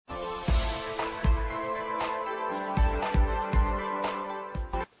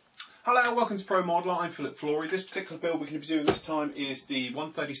welcome to Pro Modeler. I'm Philip Flory. This particular build we're going to be doing this time is the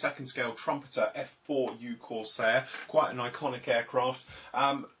 1/32 scale Trumpeter F4U Corsair, quite an iconic aircraft.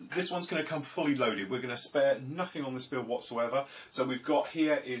 This one's going to come fully loaded. We're going to spare nothing on this build whatsoever. So we've got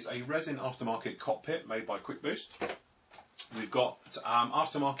here is a resin aftermarket cockpit made by Quick Boost. We've got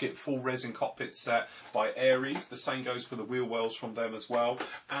aftermarket full resin cockpit set by Aries. The same goes for the wheel wells from them as well,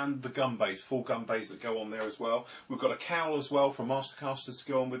 and the gun bays, full gun bays that go on there as well. We've got a cowl as well from Mastercasters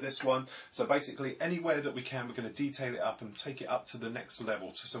to go on with this one. So basically anywhere that we can, we're going to detail it up and take it up to the next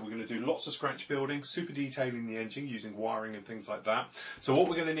level. So we're going to do lots of scratch building, super detailing the engine using wiring and things like that. So what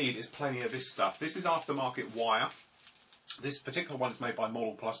we're going to need is plenty of this stuff. This is aftermarket wire. This particular one is made by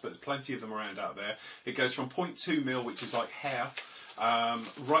Model Plus, but there's plenty of them around out there. It goes from 0.2mm, which is like hair,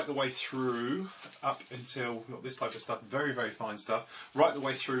 right the way through up until, we've got this type of stuff, very, very fine stuff, right the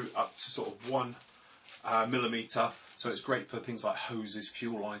way through up to sort of 1mm. So it's great for things like hoses,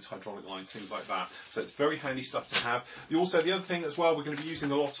 fuel lines, hydraulic lines, things like that. So it's very handy stuff to have. The other thing as well we're going to be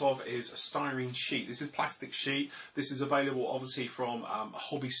using a lot of is a styrene sheet. This is plastic sheet. This is available obviously from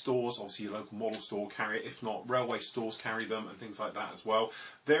hobby stores, obviously your local model store will carry it. If not, railway stores carry them and things like that as well.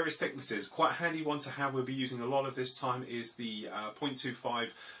 Various thicknesses. Quite a handy one to have. We'll be using a lot of this time is the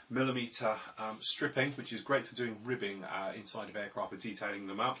 0.25mm stripping, which is great for doing ribbing inside of aircraft and detailing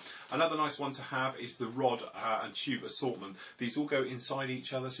them up. Another nice one to have is the rod and tube assortment. These all go inside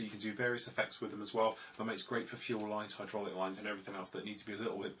each other, so you can do various effects with them as well. That makes great for fuel lines, hydraulic lines and everything else that need to be a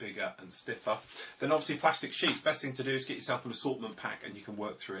little bit bigger and stiffer. Then obviously plastic sheets. Best thing to do is get yourself an assortment pack and you can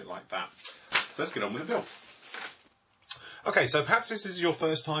work through it like that. So let's get on with the build. Okay, so perhaps this is your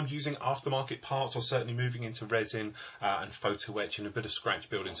first time using aftermarket parts, or certainly moving into resin and photo etch and a bit of scratch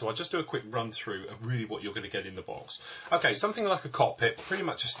building. So I'll just do a quick run through of really what you're going to get in the box. Okay, something like a cockpit, pretty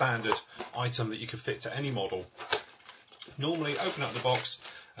much a standard item that you can fit to any model. Normally open up the box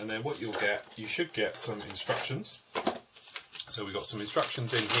and then what you'll get, you should get some instructions. So we've got some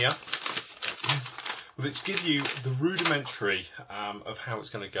instructions in here, which give you the rudimentary of how it's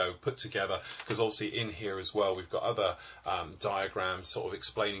going to go put together, because obviously in here as well we've got other diagrams sort of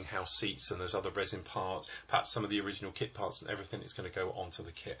explaining how seats and there's other resin parts, perhaps some of the original kit parts and everything is going to go onto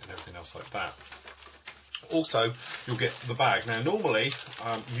the kit and everything else like that. Also, you'll get the bag. Now, normally,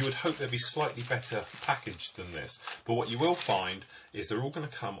 you would hope they'd be slightly better packaged than this, but what you will find is they're all going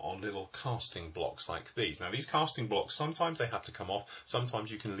to come on little casting blocks like these. Now, these casting blocks, sometimes they have to come off,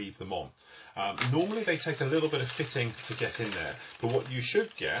 sometimes you can leave them on. Normally, they take a little bit of fitting to get in there, but what you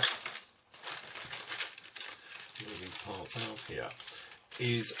should get, get these parts out here,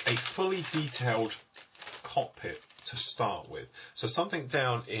 is a fully detailed cockpit to start with. So something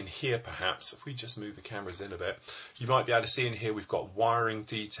down in here perhaps, if we just move the cameras in a bit, you might be able to see in here we've got wiring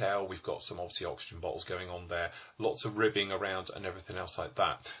detail, we've got some obviously oxygen bottles going on there, lots of ribbing around and everything else like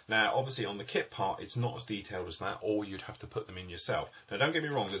that. Now obviously on the kit part it's not as detailed as that, or you'd have to put them in yourself. Now don't get me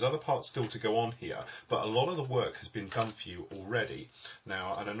wrong, there's other parts still to go on here, but a lot of the work has been done for you already.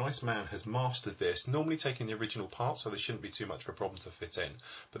 Now, and a nice man has mastered this, normally taking the original parts so they shouldn't be too much of a problem to fit in.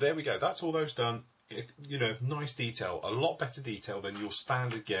 But there we go, that's all those done. You know, nice detail, a lot better detail than you'll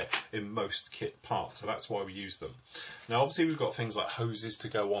standard get in most kit parts, so that's why we use them. Now obviously we've got things like hoses to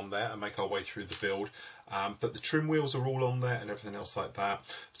go on there and make our way through the build, but the trim wheels are all on there and everything else like that.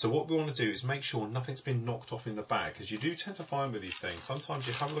 So what we want to do is make sure nothing's been knocked off in the bag, because you do tend to find with these things, sometimes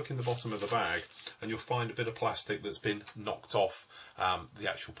you have a look in the bottom of the bag and you'll find a bit of plastic that's been knocked off the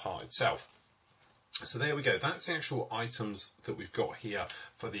actual part itself. So there we go, that's the actual items that we've got here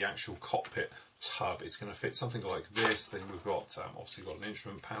for the actual cockpit tub. It's going to fit something like this. Then we've got obviously got an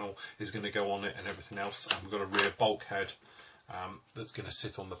instrument panel is going to go on it and everything else, and we've got a rear bulkhead that's going to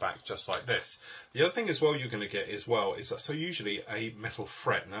sit on the back just like this. The other thing as well you're going to get as well is that, so usually a metal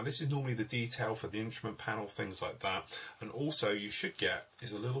fret. Now this is normally the detail for the instrument panel, things like that, and also you should get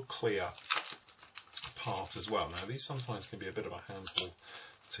is a little clear part as well. Now these sometimes can be a bit of a handful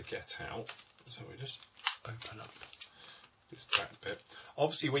to get out, so we just open up this back bit.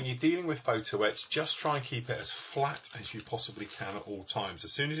 Obviously when you're dealing with photo etch, just try and keep it as flat as you possibly can at all times.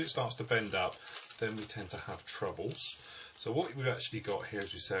 As soon as it starts to bend up, then we tend to have troubles. So what we've actually got here,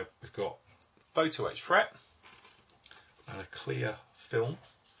 as we said, we've got photo etch fret and a clear film.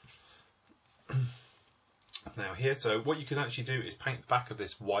 Now here, so what you can actually do is paint the back of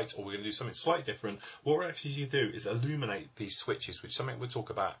this white, or we're going to do something slightly different. What we're actually going to do is illuminate these switches, which is something we'll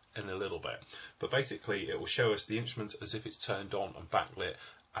talk about in a little bit. But basically it will show us the instrument as if it's turned on and backlit.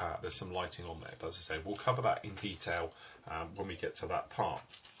 There's some lighting on there, but as I say, we'll cover that in detail when we get to that part.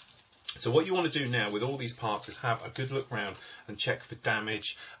 So what you want to do now with all these parts is have a good look round and check for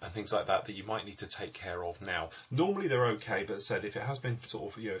damage and things like that you might need to take care of now. Normally they're okay, but as I said, if it has been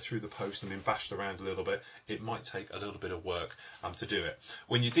sort of through the post and been bashed around a little bit, it might take a little bit of work to do it.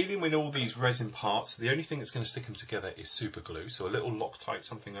 When you're dealing with all these resin parts, the only thing that's going to stick them together is super glue. So a little Loctite,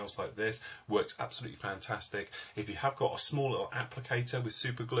 something else like this, works absolutely fantastic. If you have got a small little applicator with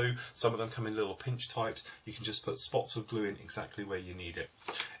super glue, some of them come in little pinch types, you can just put spots of glue in exactly where you need it.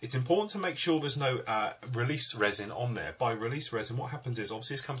 It's important to make sure there's no release resin on there. By release resin, what happens is,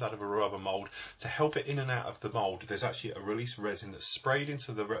 obviously this comes out of a rubber mould. To help it in and out of the mould, there's actually a release resin that's sprayed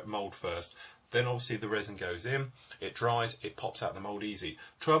into the mould first. Then obviously the resin goes in, it dries, it pops out the mould easy.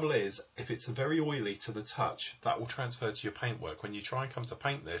 Trouble is, if it's very oily to the touch, that will transfer to your paintwork. When you try and come to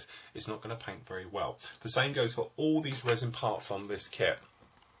paint this, it's not going to paint very well. The same goes for all these resin parts on this kit.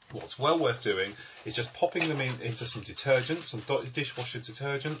 What's well worth doing is just popping them into some detergent, some dishwasher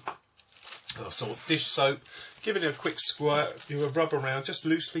detergent, sort of dish soap, give it a quick squirt, do a rub around, just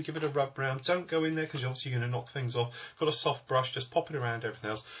loosely give it a rub around. Don't go in there because obviously you're going to knock things off. Got a soft brush, just pop it around everything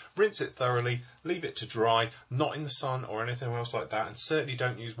else, rinse it thoroughly, leave it to dry, not in the sun or anything else like that, and certainly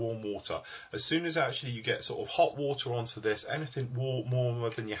don't use warm water. As soon as actually you get sort of hot water onto this, anything warmer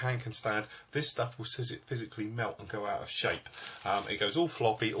than your hand can stand, this stuff will physically melt and go out of shape. It goes all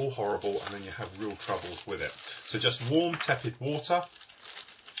floppy, all horrible, and then you have real troubles with it. So just warm, tepid water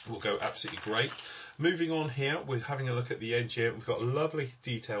will go absolutely great. Moving on here, we're having a look at the edge here. We've got a lovely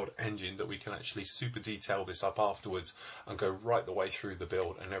detailed engine that we can actually super detail this up afterwards and go right the way through the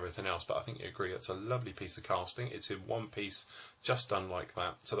build and everything else. But I think you agree, it's a lovely piece of casting. It's in one piece, just done like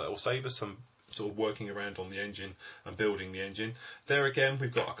that. So that will save us some sort of working around on the engine and building the engine. There again,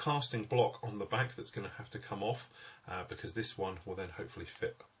 we've got a casting block on the back that's going to have to come off because this one will then hopefully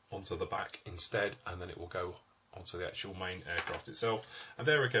fit onto the back instead, and then it will go onto the actual main aircraft itself. And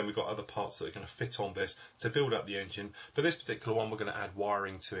there again, we've got other parts that are going to fit on this to build up the engine. But this particular one, we're going to add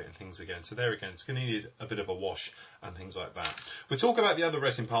wiring to it and things again. So there again, it's going to need a bit of a wash and things like that. We'll talk about the other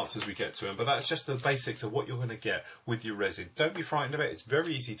resin parts as we get to them, but that's just the basics of what you're going to get with your resin. Don't be frightened of it. It's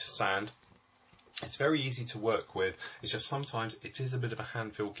very easy to sand. It's very easy to work with. It's just sometimes it is a bit of a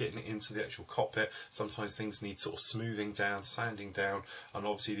handful getting it into the actual cockpit. Sometimes things need sort of smoothing down, sanding down, and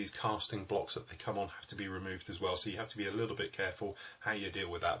obviously these casting blocks that they come on have to be removed as well. So you have to be a little bit careful how you deal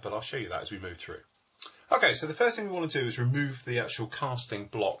with that, but I'll show you that as we move through. Okay, so the first thing we want to do is remove the actual casting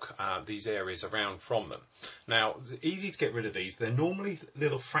block, these areas around from them. Now, it's easy to get rid of these. They're normally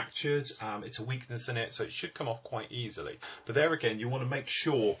little fractured. It's a weakness in it, so it should come off quite easily. But there again, you want to make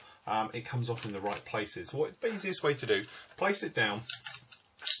sure it comes off in the right places. So what the easiest way to do, place it down,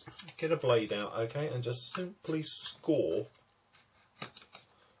 get a blade out, okay, and just simply score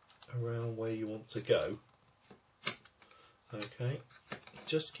around where you want to go. Okay,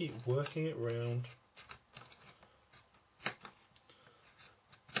 just keep working it round.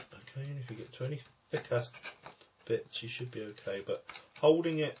 Okay, and if you get to any thicker bits, you should be okay, but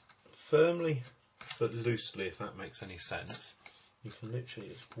holding it firmly but loosely, if that makes any sense. You can literally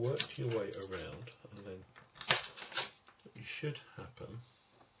just work your way around, and then what you should happen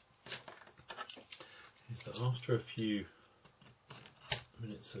is that after a few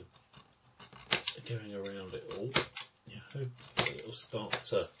minutes of going around it all, you hope it will start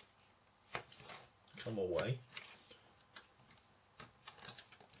to come away.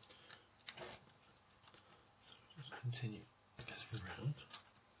 So just continue as around.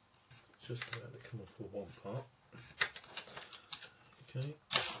 It's just about to come off for one part. Okay,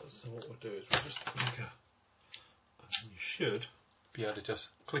 so what we'll do is we'll just make and you should be able to just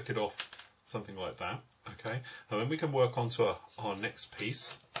click it off, something like that. Okay, and then we can work on to our next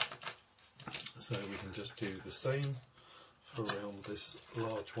piece. So we can just do the same for around this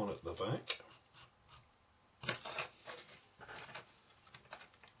large one at the back.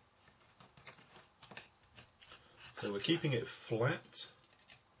 So we're keeping it flat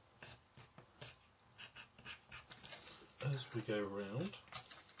as we go round.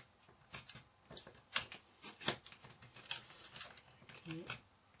 Okay.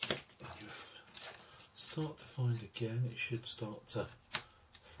 You start to find again, it should start to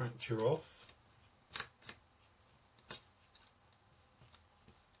fracture off.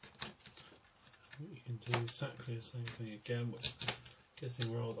 You can do exactly the same thing again, we're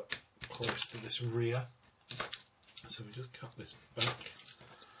getting rather close to this rear. So we just cut this back,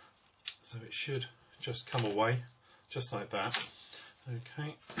 so it should just come away. Just like that.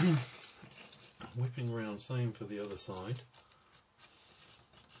 Okay. Whipping around, same for the other side.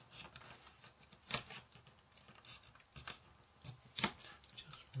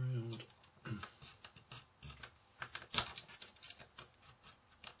 Just round.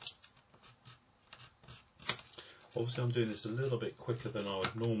 Obviously I'm doing this a little bit quicker than I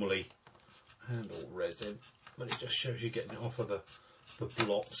would normally handle resin, but it just shows you getting it off of the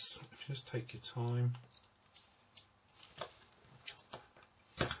blocks. Just take your time.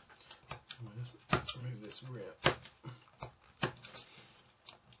 I'll just remove this rear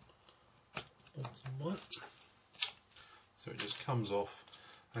bottom one. So it just comes off.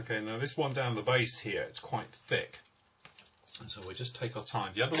 Okay, now this one down the base here, it's quite thick. And so we just take our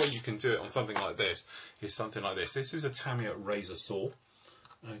time. The other way you can do it on something like this is something like this. This is a Tamiya razor saw.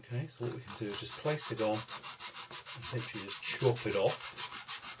 Okay, so what we can do is just place it on and literally just chop it off.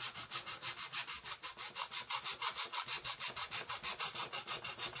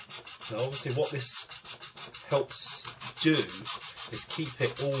 Now obviously what this helps do is keep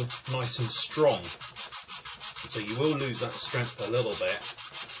it all nice and strong. So you will lose that strength a little bit.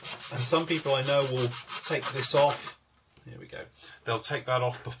 And some people I know will take this off. Here we go. They'll take that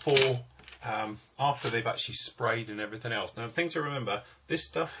off before, after they've actually sprayed and everything else. Now the thing to remember, this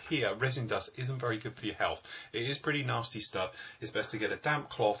stuff here, resin dust, isn't very good for your health. It is pretty nasty stuff. It's best to get a damp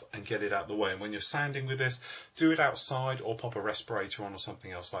cloth and get it out of the way. And when you're sanding with this, do it outside or pop a respirator on or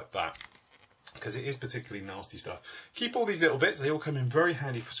something else like that, because it is particularly nasty stuff. Keep all these little bits, they all come in very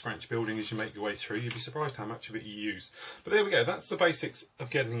handy for scratch building as you make your way through. You'd be surprised how much of it you use. But there we go, that's the basics of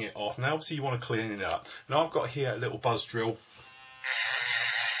getting it off. Now obviously you want to clean it up. Now I've got here a little buzz drill,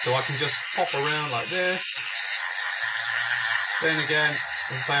 so I can just pop around like this. Then again,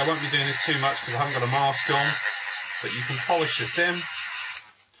 as I say, I won't be doing this too much because I haven't got a mask on, but you can polish this in, on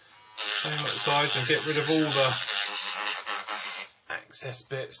the sides, and get rid of all the excess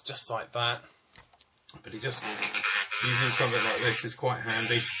bits just like that. But it just, using something like this is quite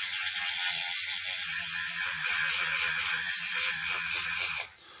handy.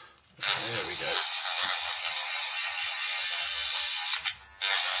 There we go.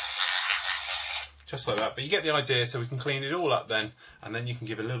 Just like that, but you get the idea. So we can clean it all up then, and then you can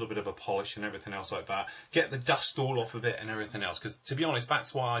give a little bit of a polish and everything else like that. Get the dust all off of it and everything else, because to be honest,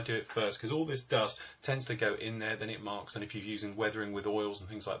 that's why I do it first, because all this dust tends to go in there, then it marks, and if you're using weathering with oils and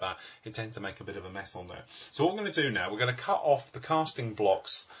things like that, it tends to make a bit of a mess on there. So what we're going to do now, we're going to cut off the casting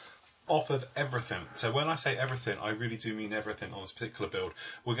blocks off of everything. So when I say everything, I really do mean everything on this particular build.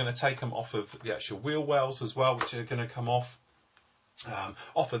 We're going to take them off of the actual wheel wells as well, which are going to come off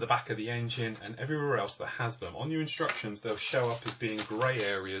of the back of the engine and everywhere else that has them. On your instructions, they'll show up as being grey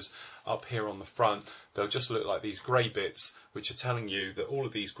areas up here on the front. They'll just look like these grey bits, which are telling you that all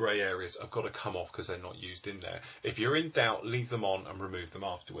of these grey areas have got to come off because they're not used in there. If you're in doubt, leave them on and remove them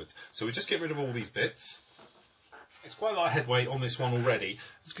afterwards. So we just get rid of all these bits. It's quite a lot of headway on this one already.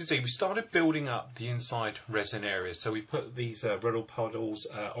 As you can see, we started building up the inside resin areas. So we've put these rattle pedals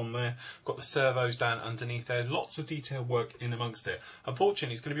on there. Got the servos down underneath there. Lots of detail work in amongst it.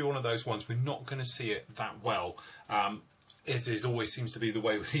 Unfortunately, it's going to be one of those ones we're not going to see it that well. As is always seems to be the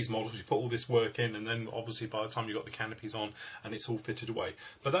way with these models. You put all this work in, and then obviously by the time you've got the canopies on and it's all fitted away.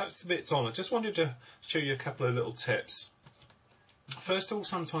 But that's the bits on. I just wanted to show you a couple of little tips. First of all,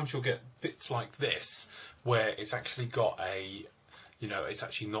 sometimes you'll get bits like this where it's actually got a, it's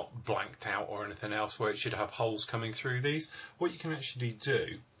actually not blanked out or anything else, where it should have holes coming through these. What you can actually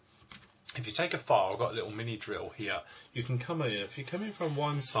do, if you take a file, I've got a little mini drill here, you can come in, if you come in from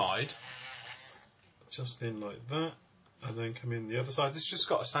one side, just in like that, and then come in the other side. This just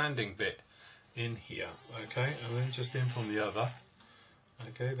got a sanding bit in here, okay, and then just in from the other,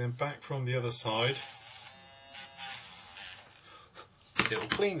 okay, then back from the other side. It'll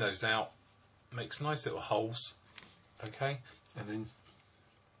clean those out, makes nice little holes, okay, and then,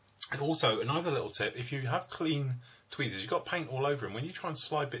 and also another little tip, if you have clean tweezers, you've got paint all over them, when you try and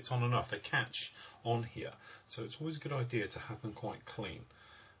slide bits on enough, they catch on here, so it's always a good idea to have them quite clean.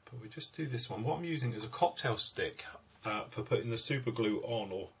 But we just do this one. What I'm using is a cocktail stick for putting the super glue on,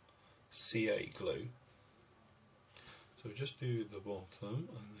 or CA glue. So we just do the bottom and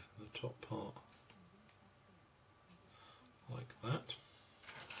then the top part like that.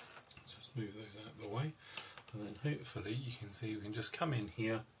 Just move those out of the way, and then hopefully you can see we can just come in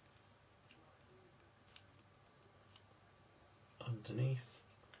here underneath.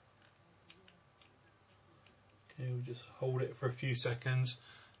 Okay, we'll just hold it for a few seconds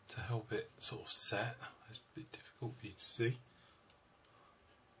to help it sort of set. It's a bit difficult for you to see.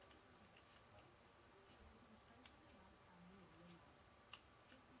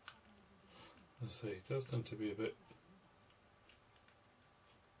 As I say, it does tend to be a bit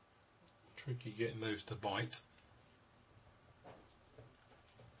tricky getting those to bite.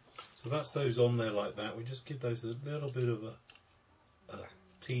 So that's those on there like that. We just give those a little bit of a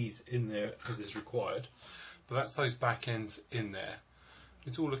tease in there as is required. But that's those back ends in there.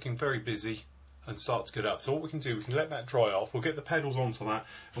 It's all looking very busy. and start to get up. So what we can do, we can let that dry off, we'll get the pedals onto that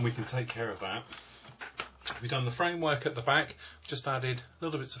and we can take care of that. We've done the framework at the back, just added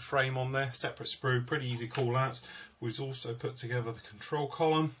little bits of frame on there, separate sprue, pretty easy call outs. We've also put together the control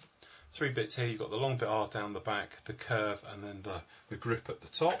column, 3 bits here, you've got the long bit R down the back, the curve and then the grip at the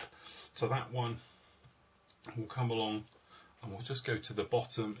top. So that one will come along and we'll just go to the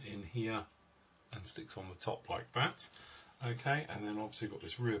bottom in here and sticks on the top like that. Okay, and then obviously we've got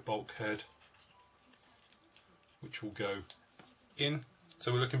this rear bulkhead which will go in.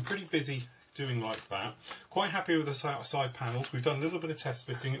 So we're looking pretty busy doing like that. Quite happy with the side panels. We've done a little bit of test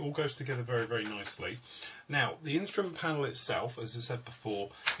fitting. It all goes together very, very nicely. Now, the instrument panel itself, as I said before,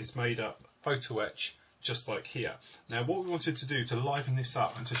 is made up photo etch, just like here. Now, what we wanted to do to liven this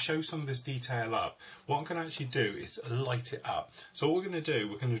up and to show some of this detail up, what I'm going to actually do is light it up. So what we're going to do,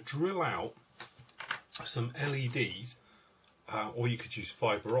 we're going to drill out some LEDs, or you could use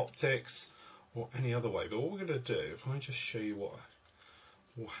fibre optics, or any other way. But what we're going to do, if I just show you what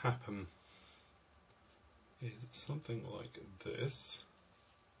will happen, is something like this.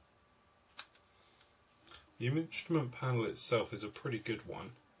 The instrument panel itself is a pretty good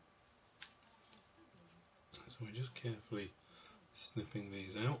one. So we're just carefully snipping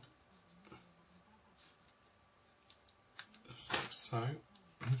these out. Just like so.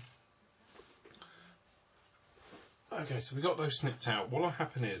 Okay, so we got those snipped out. What will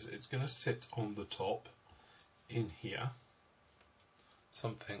happen is it's going to sit on the top in here.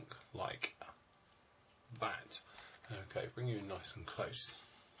 Something like that. Okay, bring you in nice and close.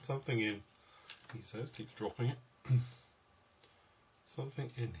 Something in, he says, keeps dropping it.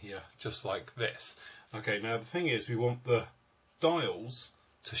 Something in here, just like this. Okay, now the thing is, we want the dials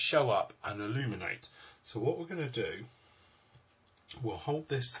to show up and illuminate. So what we're going to do, we'll hold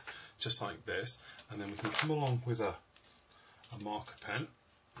this just like this, and then we can come along with a marker pen.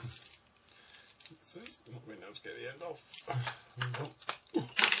 Not being able to get the end off.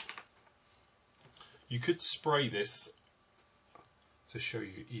 You could spray this to show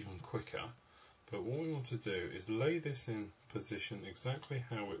you even quicker, but what we want to do is lay this in position exactly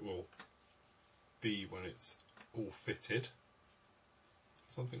how it will be when it's all fitted.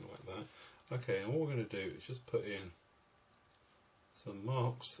 Something like that. Okay, and what we're going to do is just put in some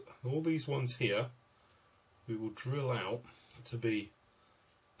marks. And all these ones here, we will drill out to be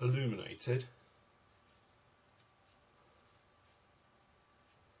illuminated.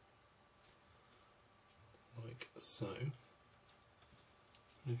 Like so.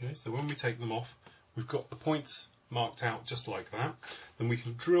 Okay, so when we take them off, we've got the points marked out just like that. Then we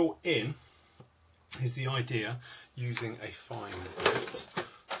can drill in, is the idea, using a fine bit.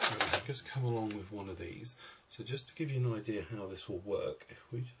 So I'll just come along with one of these. So just to give you an idea how this will work, if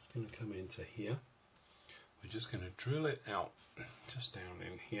we're just going to come into here, we're just going to drill it out just down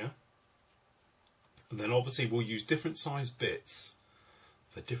in here. And then obviously we'll use different size bits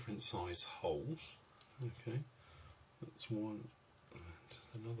for different size holes. Okay, that's one, and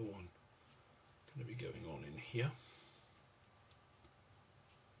another one going to be going on in here.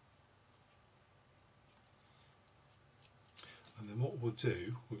 And then what we'll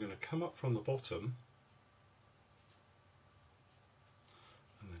do, we're going to come up from the bottom,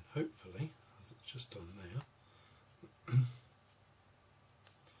 and then hopefully, as it's just done there,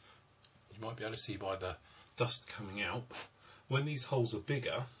 you might be able to see by the dust coming out, when these holes are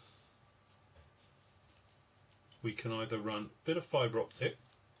bigger, we can either run a bit of fibre optic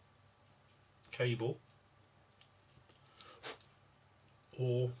cable,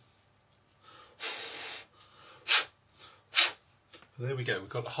 or there we go, we've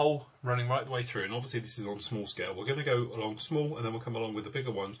got a hole running right the way through, and obviously this is on small scale. We're going to go along small and then we'll come along with the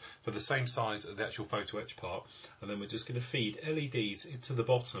bigger ones for the same size as the actual photo etch part, and then we're just going to feed LEDs into the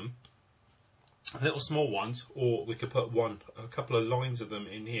bottom, little small ones, or we could put a couple of lines of them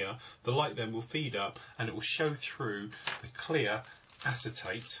in here. The light then will feed up and it will show through the clear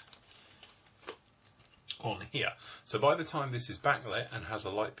acetate on here. So by the time this is backlit and has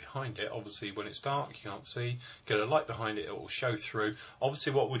a light behind it, obviously when it's dark you can't see, get a light behind it, it will show through.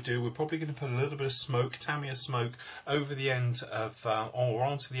 Obviously what we'll do, we're probably going to put a little bit of smoke, Tamiya smoke, over the end of or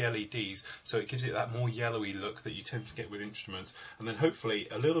onto the LEDs, so it gives it that more yellowy look that you tend to get with instruments. And then hopefully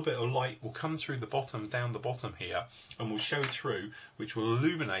a little bit of light will come through the bottom, down the bottom here, and will show through, which will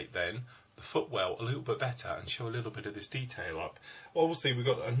illuminate then the footwell a little bit better and show a little bit of this detail up. Obviously we've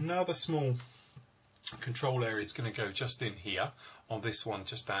got another small control area. It's going to go just in here on this one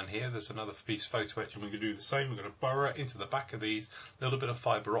just down here. There's another piece of photo etch, and we're going to do the same. We're going to burrow it into the back of these, a little bit of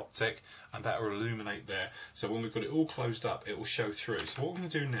fibre optic, and that will illuminate there. So when we've got it all closed up, it will show through. So what we're going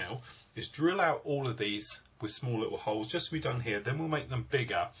to do now is drill out all of these with small little holes, just as we've done here. Then we'll make them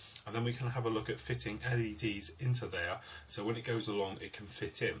bigger, and then we can have a look at fitting LEDs into there, so when it goes along it can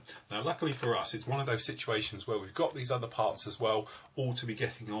fit in. Now luckily for us, it's one of those situations where we've got these other parts as well, all to be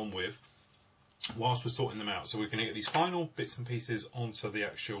getting on with whilst we're sorting them out. So we're going to get these final bits and pieces onto the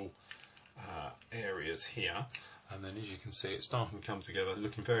actual areas here, and then as you can see, it's starting to come together,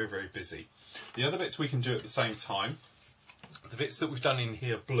 looking very, very busy. The other bits we can do at the same time. The bits that we've done in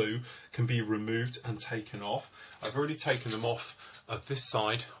here blue can be removed and taken off. I've already taken them off of this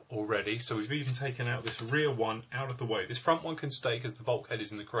side already, so we've even taken out this rear one out of the way. This front one can stay because the bulkhead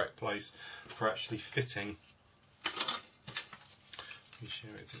is in the correct place for actually fitting. Let me show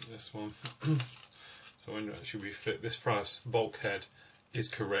it in this one. So when actually we fit this first bulkhead is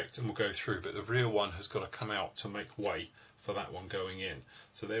correct and will go through, but the rear one has got to come out to make way for that one going in.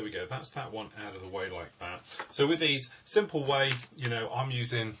 So there we go, that's that one out of the way like that. So with these, simple way, you know, I'm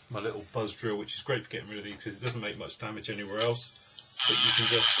using my little buzz drill, which is great for getting rid of these because it doesn't make much damage anywhere else, but you can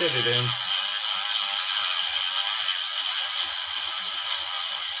just fit it in,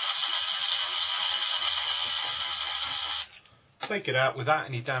 take it out without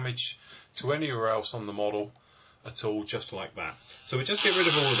any damage to anywhere else on the model at all, just like that. So we just get rid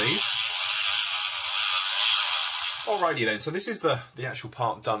of all of these. Alrighty then, so this is the actual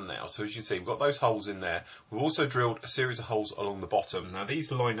part done now. So as you can see, we've got those holes in there. We've also drilled a series of holes along the bottom. Now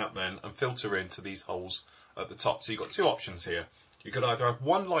these line up then and filter into these holes at the top. So you've got two options here. You could either have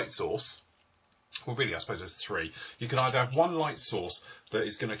one light source, well really I suppose there's three. You could either have one light source that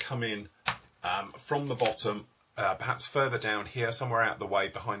is going to come in from the bottom, perhaps further down here, somewhere out the way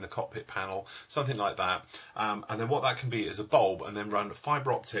behind the cockpit panel, something like that. And then what that can be is a bulb, and then run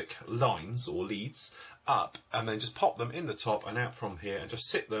fibre optic lines or leads up, and then just pop them in the top and out from here, and just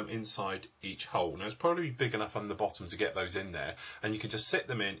sit them inside each hole. Now it's probably big enough on the bottom to get those in there, and you can just sit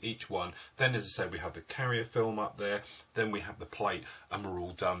them in each one. Then as I said, we have the carrier film up there, then we have the plate, and we're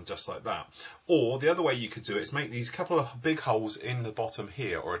all done just like that. Or the other way you could do it is make these couple of big holes in the bottom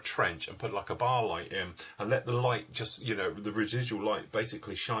here, or a trench, and put like a bar light in, and let the light just, you know, the residual light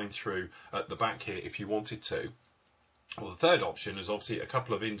basically shine through at the back here if you wanted to. Well, the third option is obviously a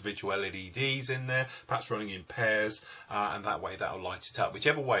couple of individual LEDs in there, perhaps running in pairs, and that way that'll light it up.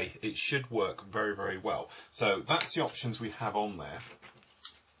 Whichever way, it should work very, very well. So that's the options we have on there.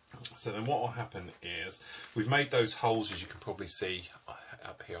 So then what will happen is, we've made those holes, as you can probably see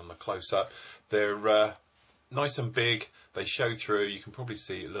up here on the close-up. They're nice and big, they show through, you can probably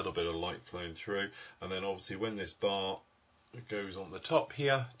see a little bit of light flowing through, and then obviously when this bar goes on the top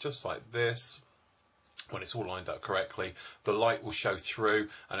here, just like this, when it's all lined up correctly, the light will show through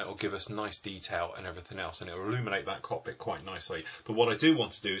and it will give us nice detail and everything else, and it will illuminate that cockpit quite nicely. But what I do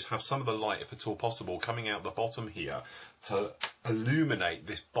want to do is have some of the light, if at all possible, coming out the bottom here to illuminate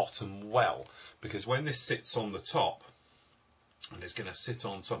this bottom well, because when this sits on the top, and it's going to sit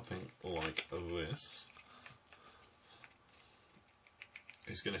on something like this,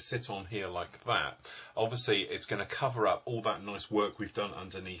 it's going to sit on here like that. Obviously it's going to cover up all that nice work we've done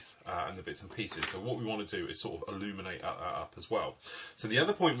underneath and the bits and pieces. So what we want to do is sort of illuminate that up as well. So the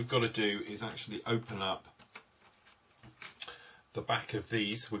other point we've got to do is actually open up the back of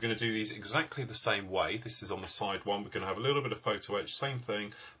these. We're going to do these exactly the same way. This is on the side one. We're going to have a little bit of photo etch, same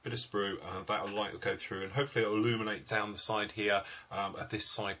thing, bit of sprue, and that light will go through, and hopefully it'll illuminate down the side here at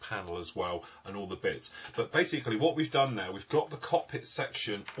this side panel as well, and all the bits. But basically what we've done now, we've got the cockpit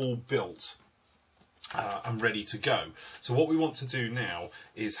section all built and ready to go. So what we want to do now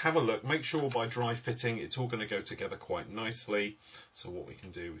is have a look, make sure by dry fitting it's all going to go together quite nicely. So what we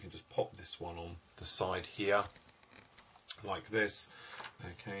can do, we can just pop this one on the side here like this.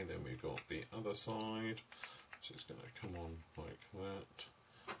 Okay, then we've got the other side, so it's going to come on like that.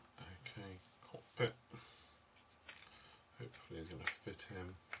 Okay, cockpit, hopefully it's going to fit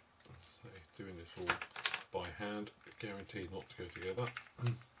him. Let's say doing this all by hand, guaranteed not to go together,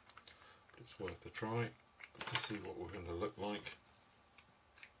 but it's worth a try to see what we're going to look like.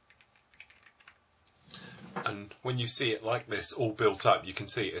 And when you see it like this all built up, you can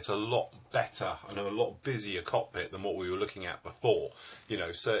see it's a lot better and a lot busier cockpit than what we were looking at before. You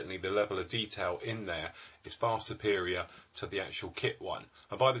know, certainly the level of detail in there is far superior to the actual kit one.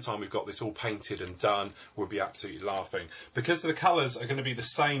 And by the time we've got this all painted and done, we'll be absolutely laughing. Because the colours are going to be the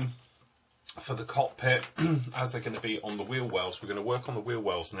same for the cockpit, as they're going to be on the wheel wells. We're going to work on the wheel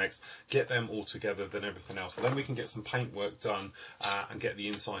wells next, get them all together, then everything else. And then we can get some paint work done and get the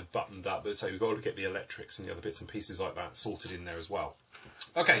inside buttoned up. But so we've got to get the electrics and the other bits and pieces like that sorted in there as well.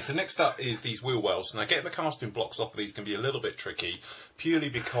 Okay, so next up is these wheel wells. Now getting the casting blocks off of these can be a little bit tricky, purely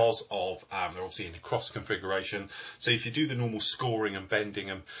because of they're obviously in a cross configuration. So if you do the normal scoring and bending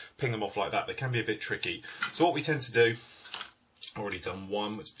and ping them off like that, they can be a bit tricky. So what we tend to do, already done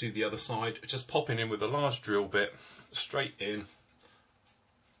one, let's do the other side, just popping in with a large drill bit straight in.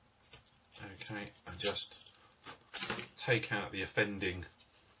 Okay, and just take out the offending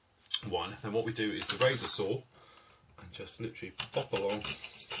one. Then what we do is the razor saw and just literally pop along and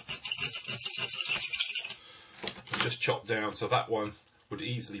just chop down, so that one would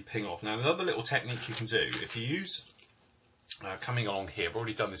easily ping off. Now another little technique you can do, if you use coming along here, I've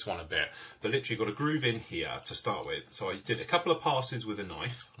already done this one a bit, but literally got a groove in here to start with. So I did a couple of passes with a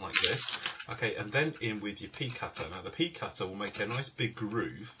knife like this, okay, and then in with your pea cutter. Now the pea cutter will make a nice big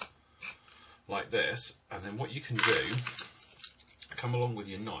groove like this, and then what you can do, come along with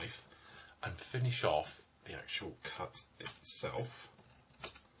your knife and finish off the actual cut itself.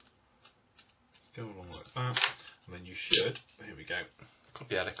 Just go along like that, and then you should, here we go,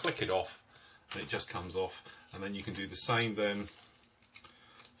 be able to click it off and it just comes off. And then you can do the same then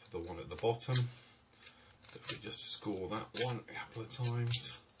for the one at the bottom. So if we just score that one a couple of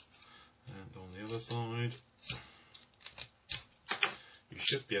times, and on the other side, you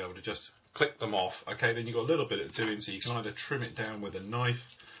should be able to just click them off. Okay, then you've got a little bit of doing, so you can either trim it down with a knife,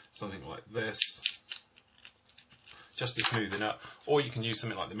 something like this, just to smoothen up, or you can use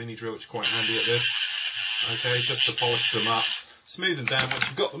something like the mini drill, which is quite handy at this. Okay, just to polish them up, smooth them down. Once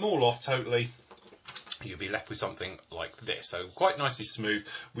you've got them all off totally, you'll be left with something like this. So quite nicely smooth.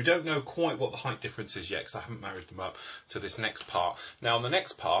 We don't know quite what the height difference is yet because I haven't married them up to this next part. Now on the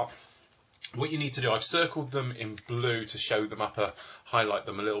next part, what you need to do, I've circled them in blue to show them up, highlight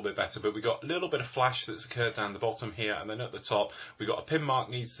them a little bit better, but we've got a little bit of flash that's occurred down the bottom here, and then at the top we've got a pin mark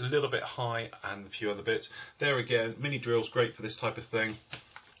needs a little bit high, and a few other bits. There again, mini drill's great for this type of thing.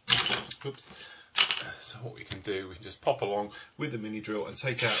 Oops. So what we can do, we can just pop along with the mini drill and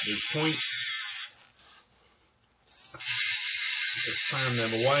take out these points. Just sand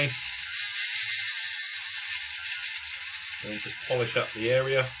them away, and just polish up the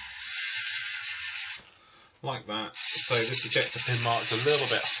area like that. So this ejector pin mark's a little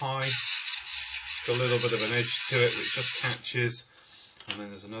bit high, got a little bit of an edge to it which just catches, and then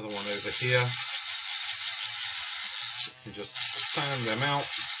there's another one over here. You just sand them out,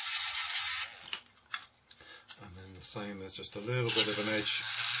 and then the same, there's just a little bit of an edge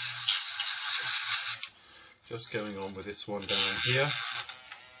just going on with this one down here.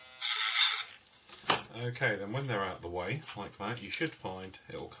 Okay, then when they're out of the way, like that, you should find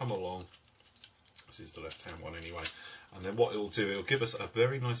it'll come along. This is the left hand one anyway. And then what it'll do, it'll give us a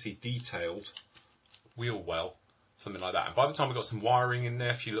very nicely detailed wheel well, something like that. And by the time we've got some wiring in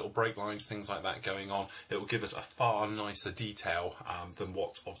there, a few little brake lines, things like that going on, it will give us a far nicer detail than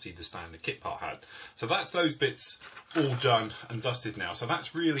what obviously the standard kit part had. So that's those bits all done and dusted now. So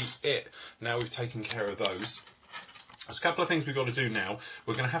that's really it. Now we've taken care of those. There's a couple of things we've got to do now.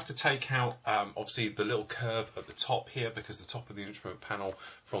 We're going to have to take out, obviously, the little curve at the top here, because the top of the instrument panel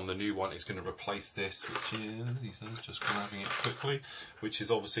from the new one is going to replace this, which is, just grabbing it quickly, which is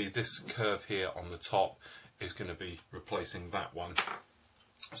obviously this curve here on the top is going to be replacing that one.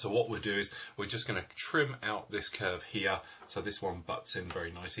 So what we'll do is we're just going to trim out this curve here, so this one butts in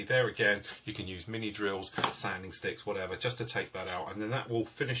very nicely. There again, you can use mini drills, sanding sticks, whatever, just to take that out, and then that will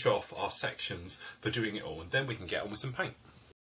finish off our sections for doing it all, and then we can get on with some paint.